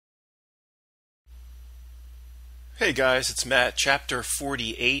Hey guys, it's Matt. Chapter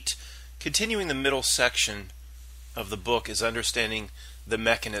 48. Continuing the middle section of the book is understanding the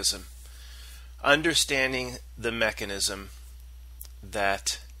mechanism. Understanding the mechanism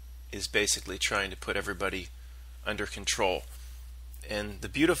that is basically trying to put everybody under control. And the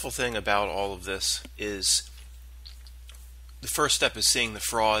beautiful thing about all of this is the first step is seeing the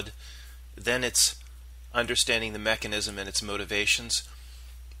fraud, then it's understanding the mechanism and its motivations.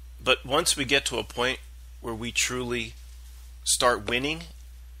 But once we get to a point where we truly start winning,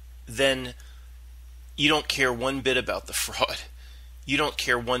 then you don't care one bit about the fraud. You don't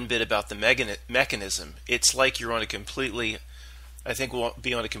care one bit about the mechanism. It's like you're on a completely, I think we'll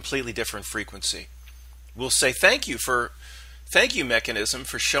be on a completely different frequency. We'll say thank you mechanism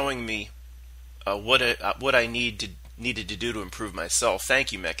for showing me what I needed to do to improve myself.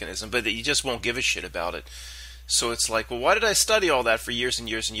 Thank you mechanism, but you just won't give a shit about it. So it's like, well, why did I study all that for years and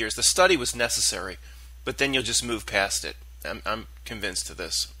years and years? The study was necessary, but then you'll just move past it. I'm convinced of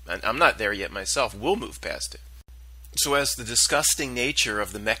this. And I'm not there yet myself. We'll move past it. So as the disgusting nature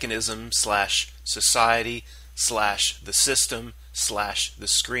of the mechanism / society / the system / the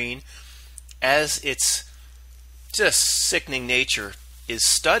screen, as its just sickening nature is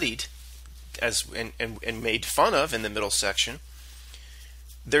studied and made fun of in the middle section,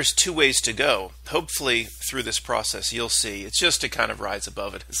 there's two ways to go. Hopefully through this process you'll see it's just to kind of rise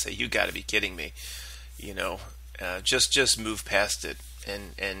above it and say, you got to be kidding me. Just move past it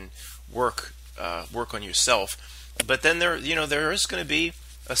and work on yourself. But then there is going to be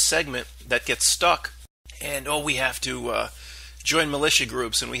a segment that gets stuck, and we have to join militia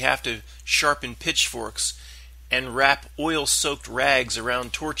groups, and we have to sharpen pitchforks and wrap oil-soaked rags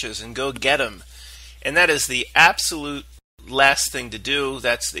around torches and go get them. And that is the absolute last thing to do.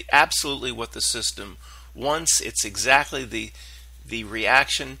 That's absolutely what the system wants. It's exactly the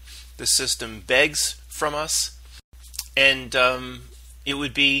reaction the system begs from us. And it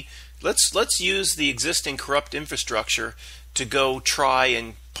would be, let's use the existing corrupt infrastructure to go try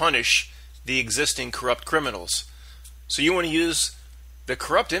and punish the existing corrupt criminals. So you want to use the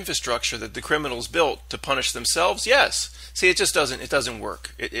corrupt infrastructure that the criminals built to punish themselves? Yes. See, it doesn't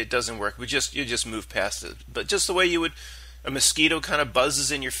work. It doesn't work. You just move past it. But just the way you would, a mosquito kind of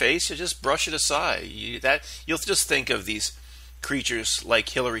buzzes in your face, you just brush it aside. You'll just think of these creatures like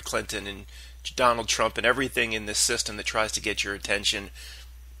Hillary Clinton and Donald Trump and everything in this system that tries to get your attention.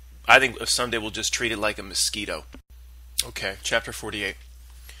 I think someday we'll just treat it like a mosquito. Okay, chapter 48.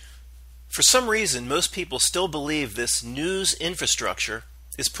 For some reason, most people still believe this news infrastructure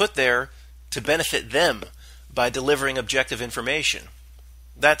is put there to benefit them by delivering objective information.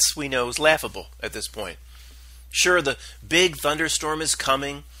 That's, we know, is laughable at this point. Sure, the big thunderstorm is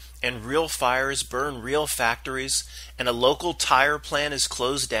coming, and real fires burn real factories, and a local tire plant is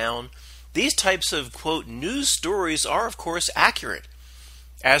closed down. These types of, quote, news stories are, of course, accurate,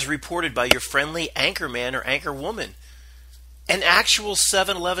 as reported by your friendly anchorman or anchorwoman. An actual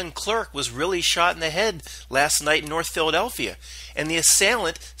 7-Eleven clerk was really shot in the head last night in North Philadelphia, and the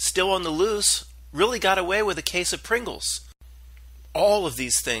assailant, still on the loose, really got away with a case of Pringles. All of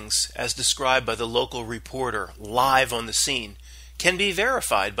these things, as described by the local reporter live on the scene, can be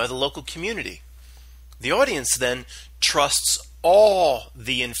verified by the local community. The audience then trusts all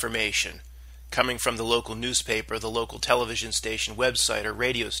the information coming from the local newspaper, the local television station, website, or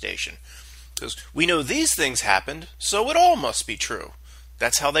radio station. Because we know these things happened, so it all must be true.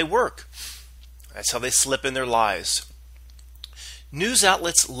 That's how they work. That's how they slip in their lies. News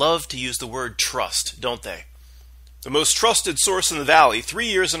outlets love to use the word trust, don't they? The most trusted source in the valley, 3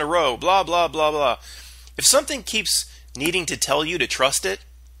 years in a row, blah, blah, blah, blah. If something keeps needing to tell you to trust it,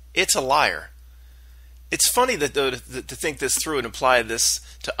 it's a liar. It's funny that though to think this through and apply this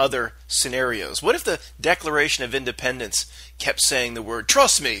to other scenarios. What if the Declaration of Independence kept saying the word,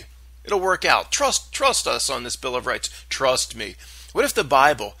 trust me, it'll work out. Trust us on this Bill of Rights. Trust me. What if the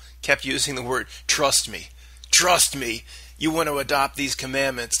Bible kept using the word, trust me? Trust me. You want to adopt these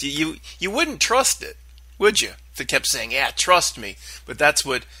commandments. You wouldn't trust it, would you? If it kept saying, yeah, trust me. But that's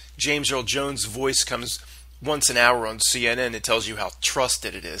what James Earl Jones' voice comes once an hour on CNN. It tells you how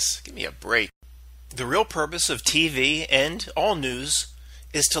trusted it is. Give me a break. The real purpose of TV and all news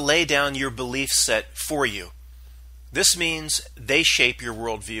is to lay down your belief set for you. This means they shape your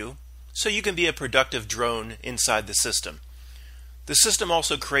worldview so you can be a productive drone inside the system. The system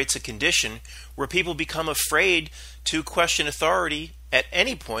also creates a condition where people become afraid to question authority at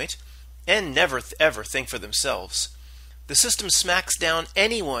any point and never ever think for themselves. The system smacks down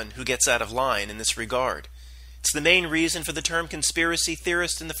anyone who gets out of line in this regard. It's the main reason for the term conspiracy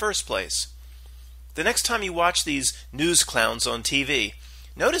theorist in the first place. The next time you watch these news clowns on TV,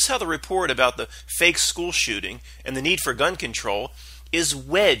 Notice how the report about the fake school shooting and the need for gun control is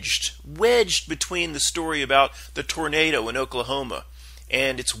wedged between the story about the tornado in Oklahoma,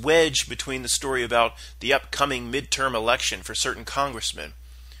 and it's wedged between the story about the upcoming midterm election for certain congressmen.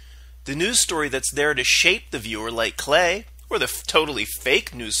 The news story that's there to shape the viewer, like Clay, or the totally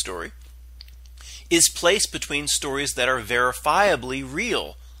fake news story, is placed between stories that are verifiably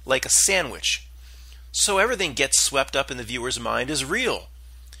real, like a sandwich. So everything gets swept up in the viewer's mind as real.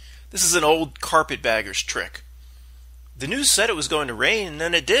 This is an old carpetbagger's trick. The news said it was going to rain, and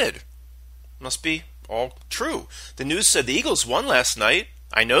then it did. Must be all true. The news said the Eagles won last night.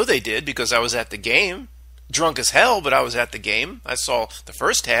 I know they did because I was at the game. Drunk as hell, but I was at the game. I saw the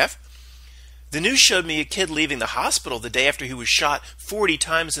first half. The news showed me a kid leaving the hospital the day after he was shot 40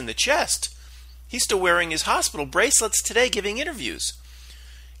 times in the chest. He's still wearing his hospital bracelets today giving interviews.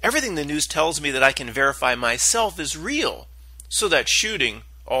 Everything the news tells me that I can verify myself is real. So that shooting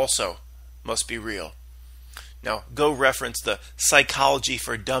also must be real. Now, go reference the Psychology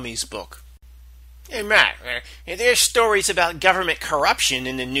for Dummies book. Hey, Matt, there's stories about government corruption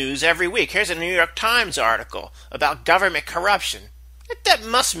in the news every week. Here's a New York Times article about government corruption. That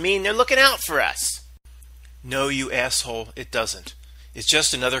must mean they're looking out for us. No, you asshole, it doesn't. It's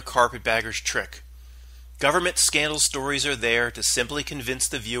just another carpetbagger's trick. Government scandal stories are there to simply convince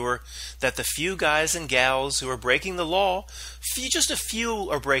the viewer that the few guys and gals who are breaking the law, just a few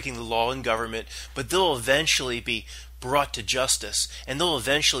are breaking the law in government, but they'll eventually be brought to justice, and they'll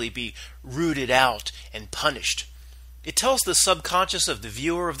eventually be rooted out and punished. It tells the subconscious of the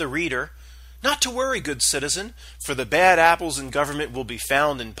viewer, of the reader, not to worry, good citizen, for the bad apples in government will be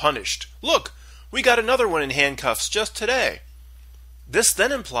found and punished. Look, we got another one in handcuffs just today. This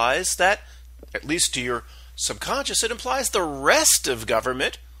then implies that, at least to your subconscious, it implies the rest of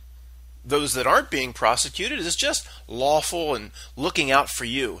government, those that aren't being prosecuted, is just lawful and looking out for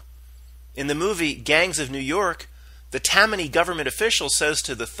you. In the movie Gangs of New York, the Tammany government official says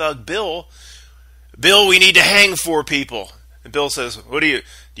to the thug Bill, "Bill, we need to hang 4 people." And Bill says, do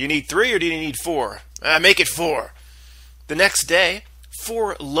you need 3 or do you need 4? Make it 4. The next day,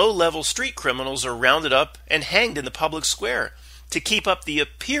 4 low-level street criminals are rounded up and hanged in the public square to keep up the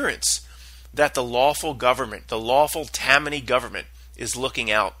appearance that the lawful government, the lawful Tammany government, is looking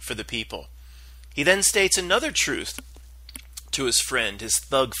out for the people. He then states another truth to his friend, his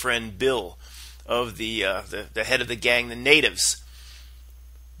thug friend Bill, of the head of the gang, the Natives.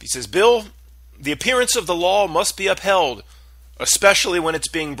 He says, "Bill, the appearance of the law must be upheld, especially when it's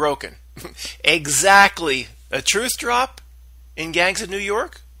being broken." Exactly. A truth drop in Gangs of New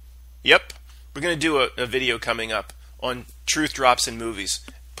York? Yep. We're going to do a video coming up on truth drops in movies.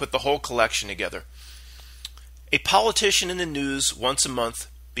 Put the whole collection together. A politician in the news once a month,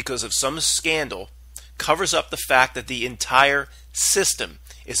 because of some scandal, covers up the fact that the entire system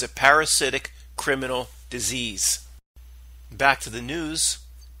is a parasitic criminal disease. Back to the news.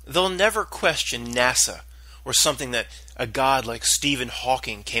 They'll never question NASA or something that a god like Stephen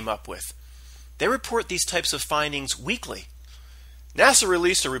Hawking came up with. They report these types of findings weekly. NASA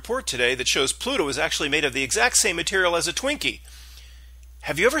released a report today that shows Pluto is actually made of the exact same material as a Twinkie.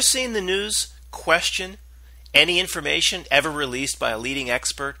 Have you ever seen the news question any information ever released by a leading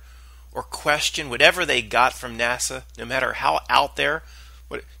expert, or question whatever they got from NASA, no matter how out there?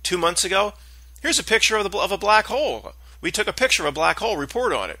 2 months ago, here's a picture of a black hole. We took a picture of a black hole,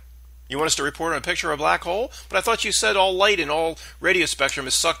 report on it. You want us to report on a picture of a black hole? But I thought you said all light and all radio spectrum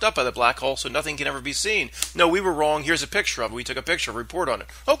is sucked up by the black hole, so nothing can ever be seen. No, we were wrong. Here's a picture of it. We took a picture, report on it.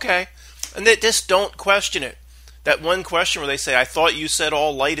 Okay. And they just don't question it. That one question where they say, "I thought you said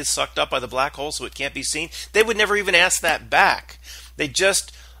all light is sucked up by the black hole, so it can't be seen." They would never even ask that back. They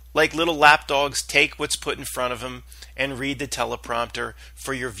just, like little lapdogs, take what's put in front of them and read the teleprompter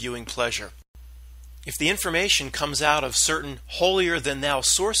for your viewing pleasure. If the information comes out of certain holier-than-thou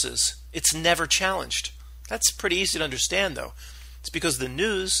sources, it's never challenged. That's pretty easy to understand, though. It's because the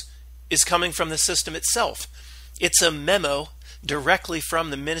news is coming from the system itself. It's a memo directly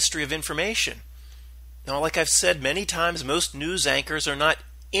from the Ministry of Information. Now, like I've said many times, most news anchors are not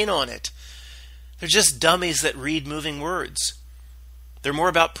in on it. They're just dummies that read moving words. They're more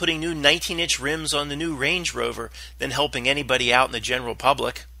about putting new 19-inch rims on the new Range Rover than helping anybody out in the general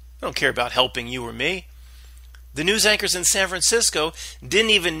public. They don't care about helping you or me. The news anchors in San Francisco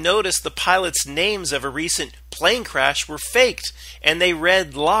didn't even notice the pilots' names of a recent plane crash were faked, and they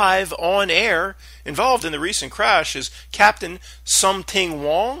read live on air, "Involved in the recent crash is Captain Something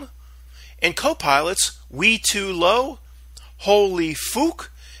Wong and co-pilots Wee Tu Lo, Holy Fook,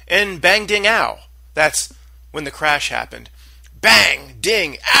 and Bang Ding Ow." That's when the crash happened. Bang!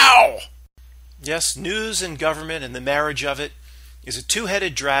 Ding! Ow! Yes, news and government and the marriage of it is a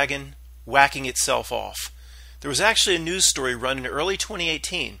two-headed dragon whacking itself off. There was actually a news story run in early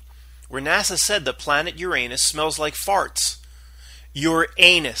 2018 where NASA said the planet Uranus smells like farts. Your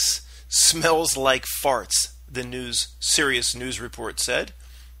anus smells like farts, the serious news report said.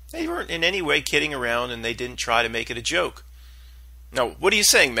 They weren't in any way kidding around, and they didn't try to make it a joke. Now, what are you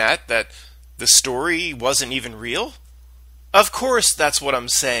saying, Matt? That the story wasn't even real? Of course that's what I'm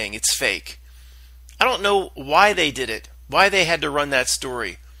saying. It's fake. I don't know why they did it, why they had to run that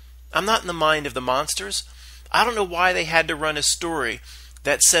story. I'm not in the mind of the monsters. I don't know why they had to run a story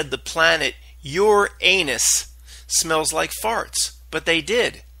that said the planet Uranus smells like farts, but they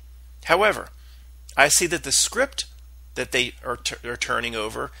did. However, I see that the script that they are turning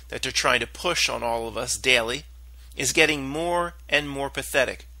over, that they're trying to push on all of us daily, is getting more and more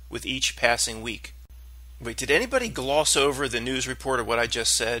pathetic with each passing week. Wait, did anybody gloss over the news report of what I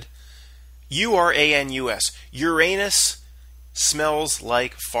just said? Uranus. Uranus smells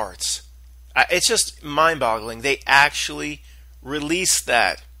like farts. It's just mind-boggling. They actually released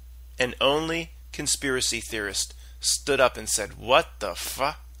that, and only conspiracy theorists stood up and said, "What the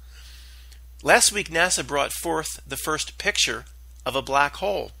fuck?" Last week, NASA brought forth the first picture of a black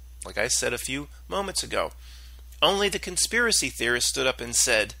hole, like I said a few moments ago. Only the conspiracy theorists stood up and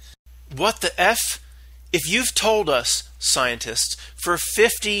said, "What the F? If you've told us, scientists, for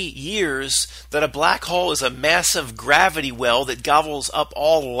 50 years that a black hole is a massive gravity well that gobbles up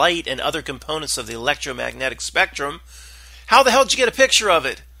all light and other components of the electromagnetic spectrum, how the hell did you get a picture of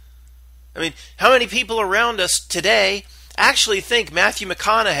it?" I mean, how many people around us today actually think Matthew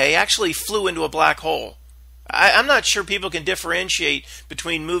McConaughey actually flew into a black hole? I'm not sure people can differentiate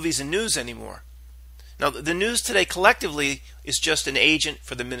between movies and news anymore. Now, the news today collectively is just an agent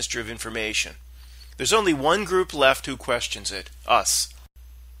for the Ministry of Information. There's only one group left who questions it, us.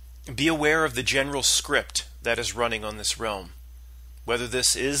 Be aware of the general script that is running on this realm. Whether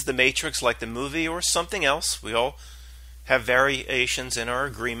this is the Matrix like the movie or something else, we all have variations in our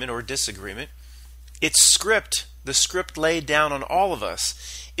agreement or disagreement. Its script, the script laid down on all of us,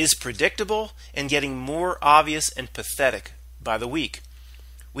 is predictable and getting more obvious and pathetic by the week.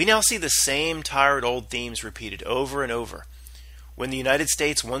 We now see the same tired old themes repeated over and over. When the United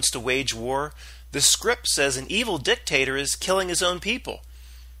States wants to wage war, the script says an evil dictator is killing his own people.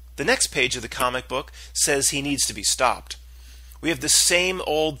 The next page of the comic book says he needs to be stopped. We have the same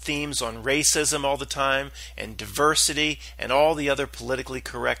old themes on racism all the time, and diversity, and all the other politically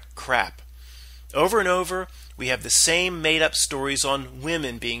correct crap. Over and over, we have the same made-up stories on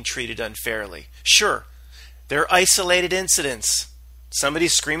women being treated unfairly. Sure, they're isolated incidents.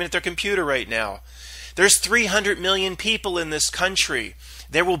 Somebody's screaming at their computer right now. There's 300 million people in this country.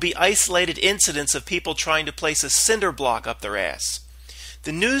 There will be isolated incidents of people trying to place a cinder block up their ass.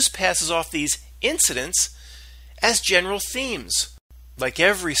 The news passes off these incidents as general themes. Like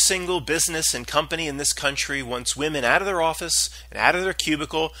every single business and company in this country wants women out of their office and out of their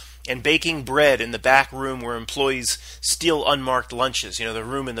cubicle and baking bread in the back room where employees steal unmarked lunches. You know, the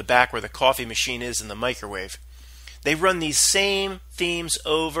room in the back where the coffee machine is and the microwave. They run these same themes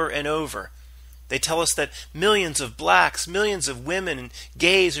over and over. They tell us that millions of blacks, millions of women and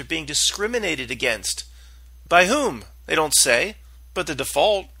gays are being discriminated against. By whom? They don't say. But the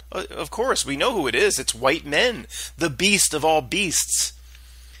default, of course, we know who it is. It's white men, the beast of all beasts.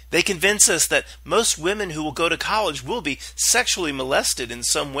 They convince us that most women who will go to college will be sexually molested in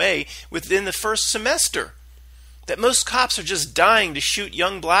some way within the first semester. That most cops are just dying to shoot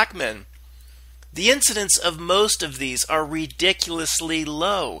young black men. The incidence of most of these are ridiculously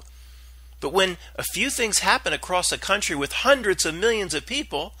low. But when a few things happen across a country with hundreds of millions of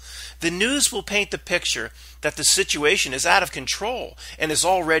people, the news will paint the picture that the situation is out of control and is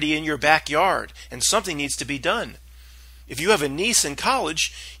already in your backyard and something needs to be done. If you have a niece in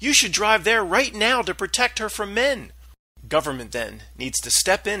college, you should drive there right now to protect her from men. Government then needs to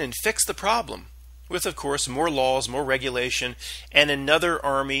step in and fix the problem, with, of course, more laws, more regulation, and another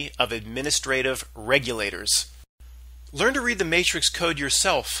army of administrative regulators. Learn to read the Matrix code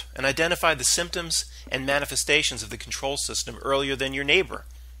yourself and identify the symptoms and manifestations of the control system earlier than your neighbor,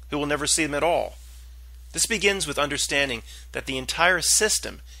 who will never see them at all. This begins with understanding that the entire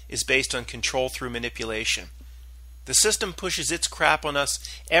system is based on control through manipulation. The system pushes its crap on us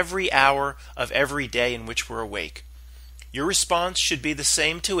every hour of every day in which we're awake. Your response should be the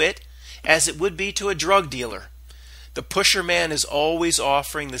same to it as it would be to a drug dealer. The pusher man is always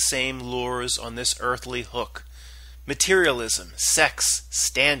offering the same lures on this earthly hook. Materialism, sex,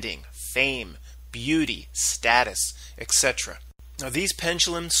 standing, fame, beauty, status, etc. Now these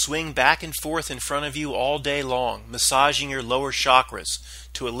pendulums swing back and forth in front of you all day long, massaging your lower chakras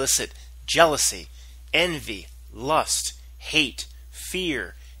to elicit jealousy, envy, lust, hate,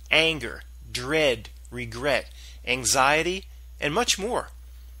 fear, anger, dread, regret, anxiety, and much more.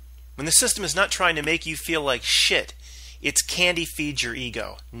 When the system is not trying to make you feel like shit, it's candy feeds your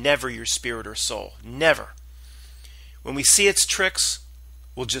ego, never your spirit or soul. Never. When we see its tricks,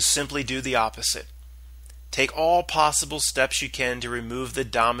 we'll just simply do the opposite. Take all possible steps you can to remove the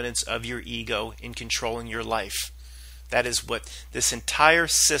dominance of your ego in controlling your life. That is what this entire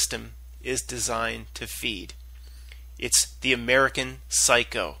system is designed to feed. It's the American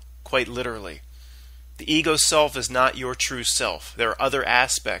psycho, quite literally. The ego self is not your true self. There are other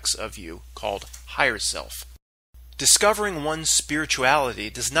aspects of you called higher self. Discovering one's spirituality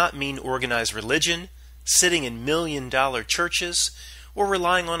does not mean organized religion, sitting in million-dollar churches, or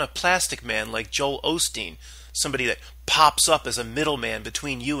relying on a plastic man like Joel Osteen, somebody that pops up as a middleman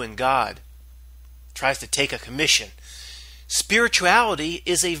between you and God, tries to take a commission. Spirituality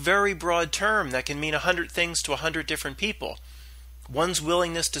is a very broad term that can mean 100 things to 100 different people. One's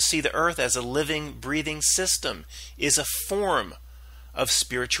willingness to see the earth as a living, breathing system is a form of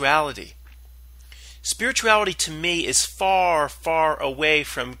spirituality. Spirituality to me is far, far away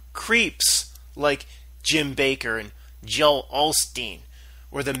from creeps like Jim Bakker and Joel Osteen,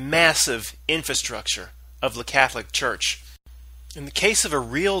 or the massive infrastructure of the Catholic Church. In the case of a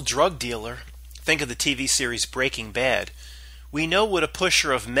real drug dealer, think of the TV series Breaking Bad, we know what a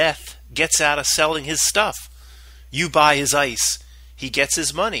pusher of meth gets out of selling his stuff. You buy his ice, he gets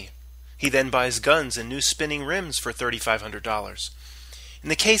his money. He then buys guns and new spinning rims for $3,500. In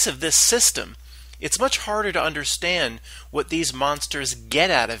the case of this system, it's much harder to understand what these monsters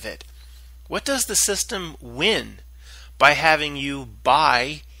get out of it. What does the system win by having you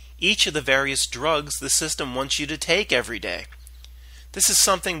buy each of the various drugs the system wants you to take every day? This is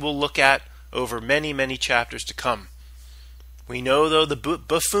something we'll look at over many, many chapters to come. We know, though, the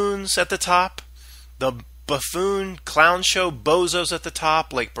buffoons at the top, the buffoon clown show bozos at the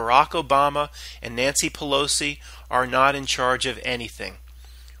top like Barack Obama and Nancy Pelosi are not in charge of anything.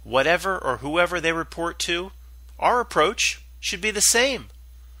 Whatever or whoever they report to, our approach should be the same.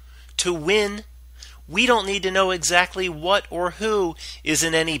 To win, we don't need to know exactly what or who is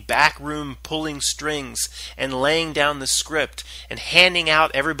in any back room pulling strings and laying down the script and handing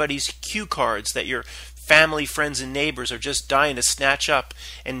out everybody's cue cards that your family, friends, and neighbors are just dying to snatch up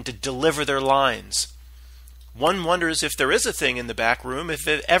and to deliver their lines. One wonders if there is a thing in the back room, if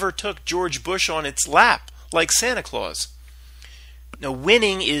it ever took George Bush on its lap, like Santa Claus. Now,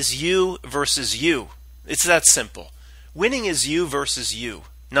 winning is you versus you. It's that simple. Winning is you versus you,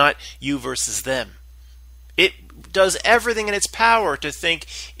 not you versus them. It does everything in its power to think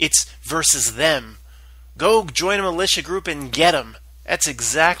it's versus them. Go join a militia group and get them. That's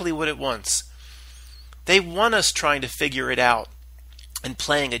exactly what it wants. They want us trying to figure it out and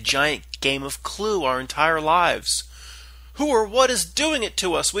playing a giant game of Clue our entire lives. Who or what is doing it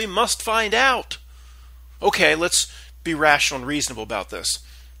to us? We must find out. Okay, let's be rational and reasonable about this.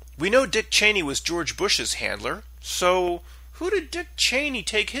 We know Dick Cheney was George Bush's handler, so who did Dick Cheney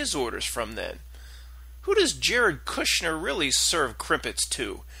take his orders from then? Who does Jared Kushner really serve crimpets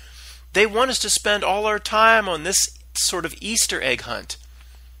to? They want us to spend all our time on this sort of Easter egg hunt.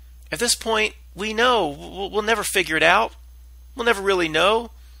 At this point, we know. We'll never figure it out. We'll never really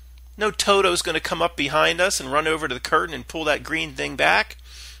know. No Toto's going to come up behind us and run over to the curtain and pull that green thing back.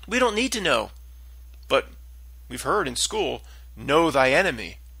 We don't need to know. But we've heard in school, know thy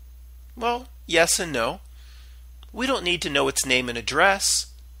enemy. Well, yes and no. We don't need to know its name and address.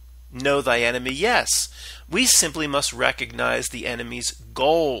 Know thy enemy, yes. We simply must recognize the enemy's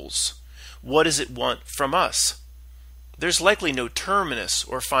goals. What does it want from us? There's likely no terminus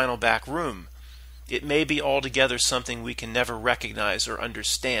or final back room. It may be altogether something we can never recognize or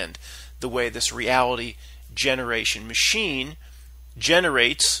understand, the way this reality generation machine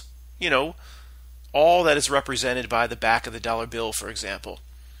generates, all that is represented by the back of the dollar bill, for example.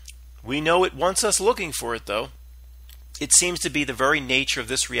 We know it wants us looking for it, though. It seems to be the very nature of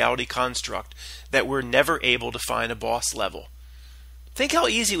this reality construct that we're never able to find a boss level. Think how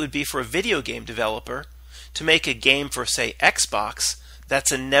easy it would be for a video game developer to make a game for, say, Xbox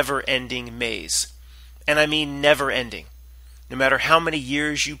that's a never-ending maze. And I mean never-ending. No matter how many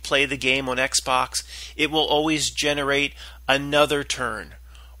years you play the game on Xbox, it will always generate another turn,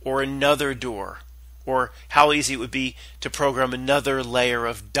 or another door, or how easy it would be to program another layer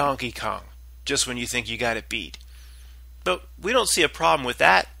of Donkey Kong, just when you think you got it beat. But we don't see a problem with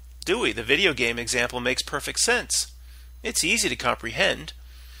that, do we? The video game example makes perfect sense. It's easy to comprehend.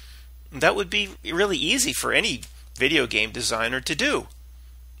 That would be really easy for any video game designer to do.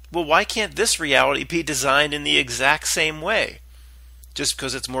 Well, why can't this reality be designed in the exact same way? Just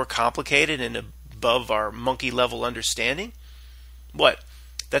because it's more complicated and above our monkey level understanding? What?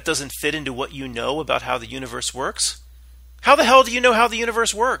 That doesn't fit into what you know about how the universe works? How the hell do you know how the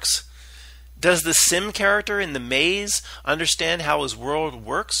universe works? Does the sim character in The Maze understand how his world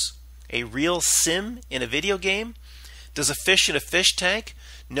works? A real sim in a video game? Does a fish in a fish tank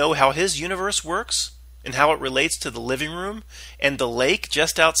know how his universe works and how it relates to the living room and the lake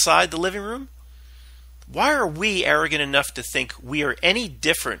just outside the living room? Why are we arrogant enough to think we are any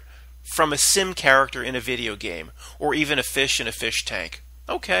different from a sim character in a video game or even a fish in a fish tank?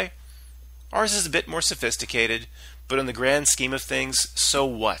 Okay, ours is a bit more sophisticated, but in the grand scheme of things, so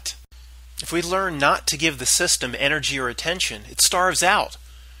what? If we learn not to give the system energy or attention, it starves out.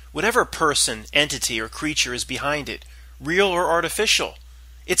 Whatever person, entity, or creature is behind it, real or artificial,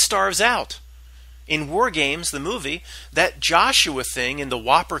 it starves out. In War Games, the movie, that Joshua thing in the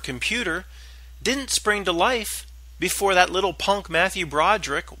Whopper computer didn't spring to life before that little punk Matthew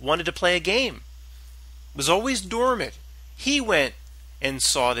Broderick wanted to play a game. It was always dormant. He went and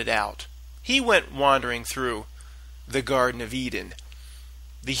sought it out. He went wandering through the Garden of Eden.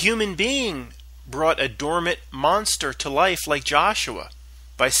 The human being brought a dormant monster to life like Joshua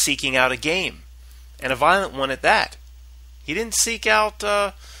by seeking out a game, and a violent one at that. He didn't seek out,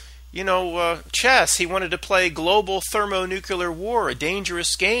 chess. He wanted to play global thermonuclear war, a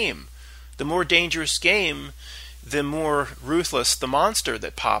dangerous game. The more dangerous game, the more ruthless the monster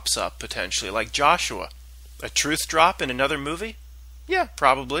that pops up, potentially, like Joshua. A truth drop in another movie? Yeah,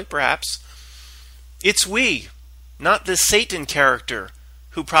 probably, perhaps. It's we, not the Satan character,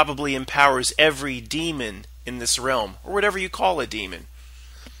 who probably empowers every demon in this realm, or whatever you call a demon.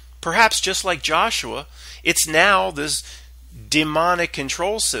 Perhaps just like Joshua, it's now this demonic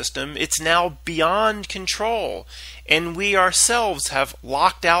control system, it's now beyond control, and we ourselves have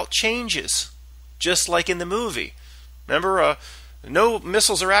locked out changes, just like in the movie. Remember, no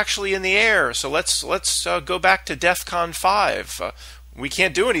missiles are actually in the air, so let's go back to DEFCON 5. We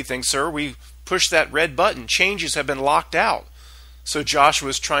can't do anything, sir. We pushed that red button. Changes have been locked out. So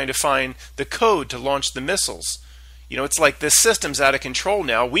Joshua's trying to find the code to launch the missiles. It's like this system's out of control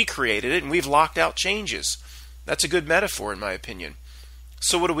now. We created it, and we've locked out changes. That's a good metaphor, in my opinion.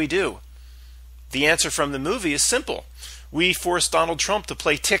 So what do? The answer from the movie is simple. We forced Donald Trump to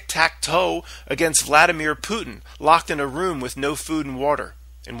play tic-tac-toe against Vladimir Putin, locked in a room with no food and water,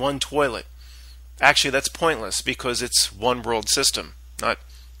 and one toilet. Actually, that's pointless, because it's one world system, not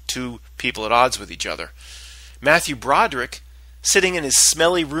two people at odds with each other. Matthew Broderick, sitting in his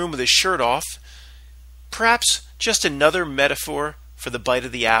smelly room with his shirt off, perhaps just another metaphor for the bite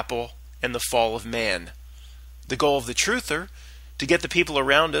of the apple and the fall of man. The goal of the truther, to get the people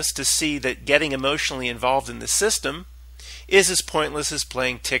around us to see that getting emotionally involved in the system is as pointless as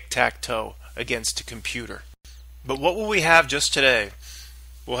playing tic-tac-toe against a computer. But what will we have just today?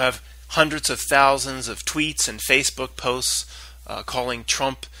 We'll have hundreds of thousands of tweets and Facebook posts calling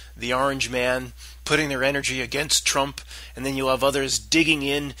Trump the Orange Man, putting their energy against Trump, and then you'll have others digging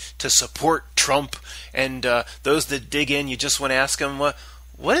in to support Trump, and those that dig in, you just want to ask them,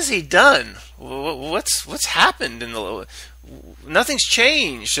 what has he done? What's happened nothing's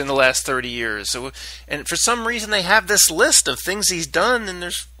changed in the last 30 years. So, and for some reason they have this list of things he's done, and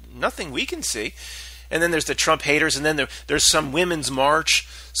there's nothing we can see. And then there's the Trump haters, and then there's some women's march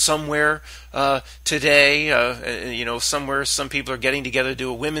somewhere today. Somewhere some people are getting together to do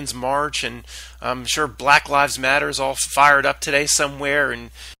a women's march, and I'm sure Black Lives Matter is all fired up today somewhere. And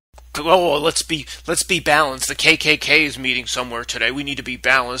let's be balanced. The KKK is meeting somewhere today. We need to be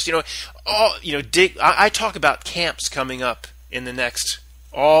balanced. I talk about camps coming up in the next,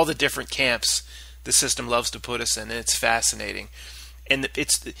 all the different camps the system loves to put us in, and it's fascinating. And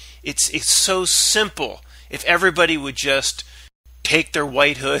it's so simple. If everybody would just take their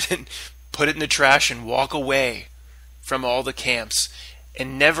white hood and put it in the trash and walk away from all the camps,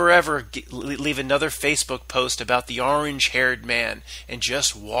 and never ever leave another Facebook post about the orange-haired man, and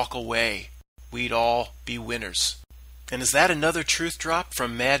just walk away, we'd all be winners. And is that another truth drop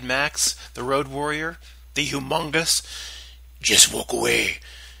from Mad Max, the Road Warrior, the humongous? Just walk away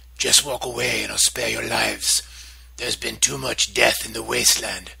and I'll spare your lives. There's been too much death in the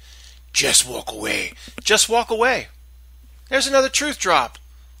wasteland. Just walk away. Just walk away. There's another truth drop.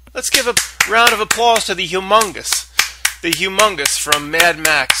 Let's give a round of applause to the humongous. The humongous from Mad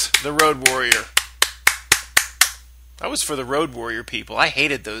Max, the Road Warrior. That was for the Road Warrior people. I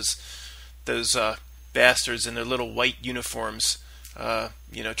hated those bastards in their little white uniforms,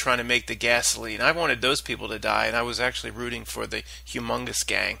 trying to make the gasoline. I wanted those people to die, and I was actually rooting for the humongous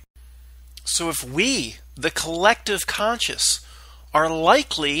gang. So if we, the collective conscious, are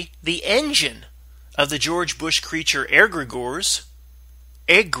likely the engine of the George Bush creature egregores,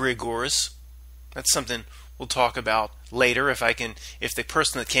 that's something we'll talk about later if the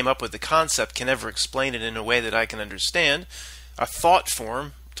person that came up with the concept can ever explain it in a way that I can understand. A thought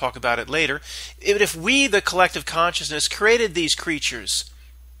form, talk about it later. If we, the collective consciousness, created these creatures,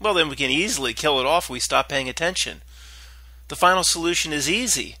 well, then we can easily kill it off if we stop paying attention. The final solution is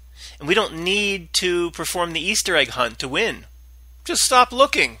easy, and we don't need to perform the Easter egg hunt to win. Just stop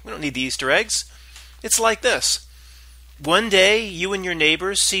looking. We don't need the Easter eggs. It's like this. One day, you and your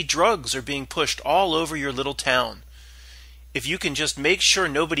neighbors see drugs are being pushed all over your little town. If you can just make sure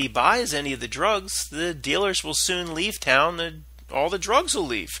nobody buys any of the drugs, the dealers will soon leave town and all the drugs will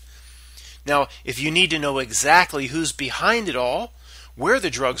leave. Now, if you need to know exactly who's behind it all, where the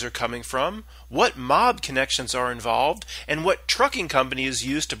drugs are coming from, what mob connections are involved, and what trucking company is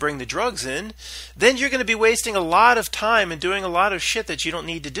used to bring the drugs in, then you're going to be wasting a lot of time and doing a lot of shit that you don't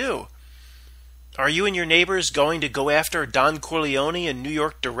need to do. Are you and your neighbors going to go after Don Corleone in New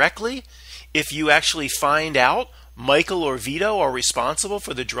York directly if you actually find out Michael or Vito are responsible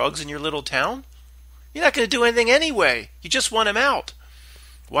for the drugs in your little town? You're not going to do anything anyway. You just want him out.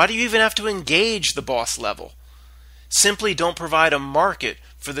 Why do you even have to engage the boss level? Simply don't provide a market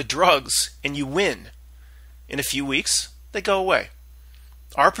for the drugs and you win. In a few weeks, they go away.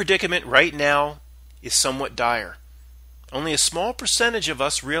 Our predicament right now is somewhat dire. Only a small percentage of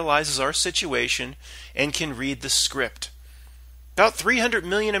us realizes our situation and can read the script. About 300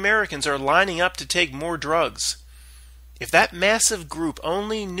 million Americans are lining up to take more drugs. If that massive group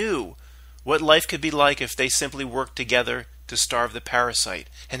only knew what life could be like if they simply worked together to starve the parasite,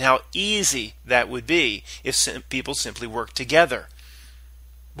 and how easy that would be if people simply worked together.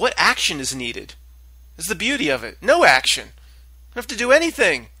 What action is needed? That's the beauty of it. No action. You don't have to do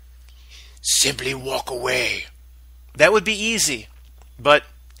anything. Simply walk away. That would be easy, but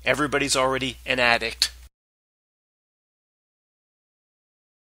everybody's already an addict.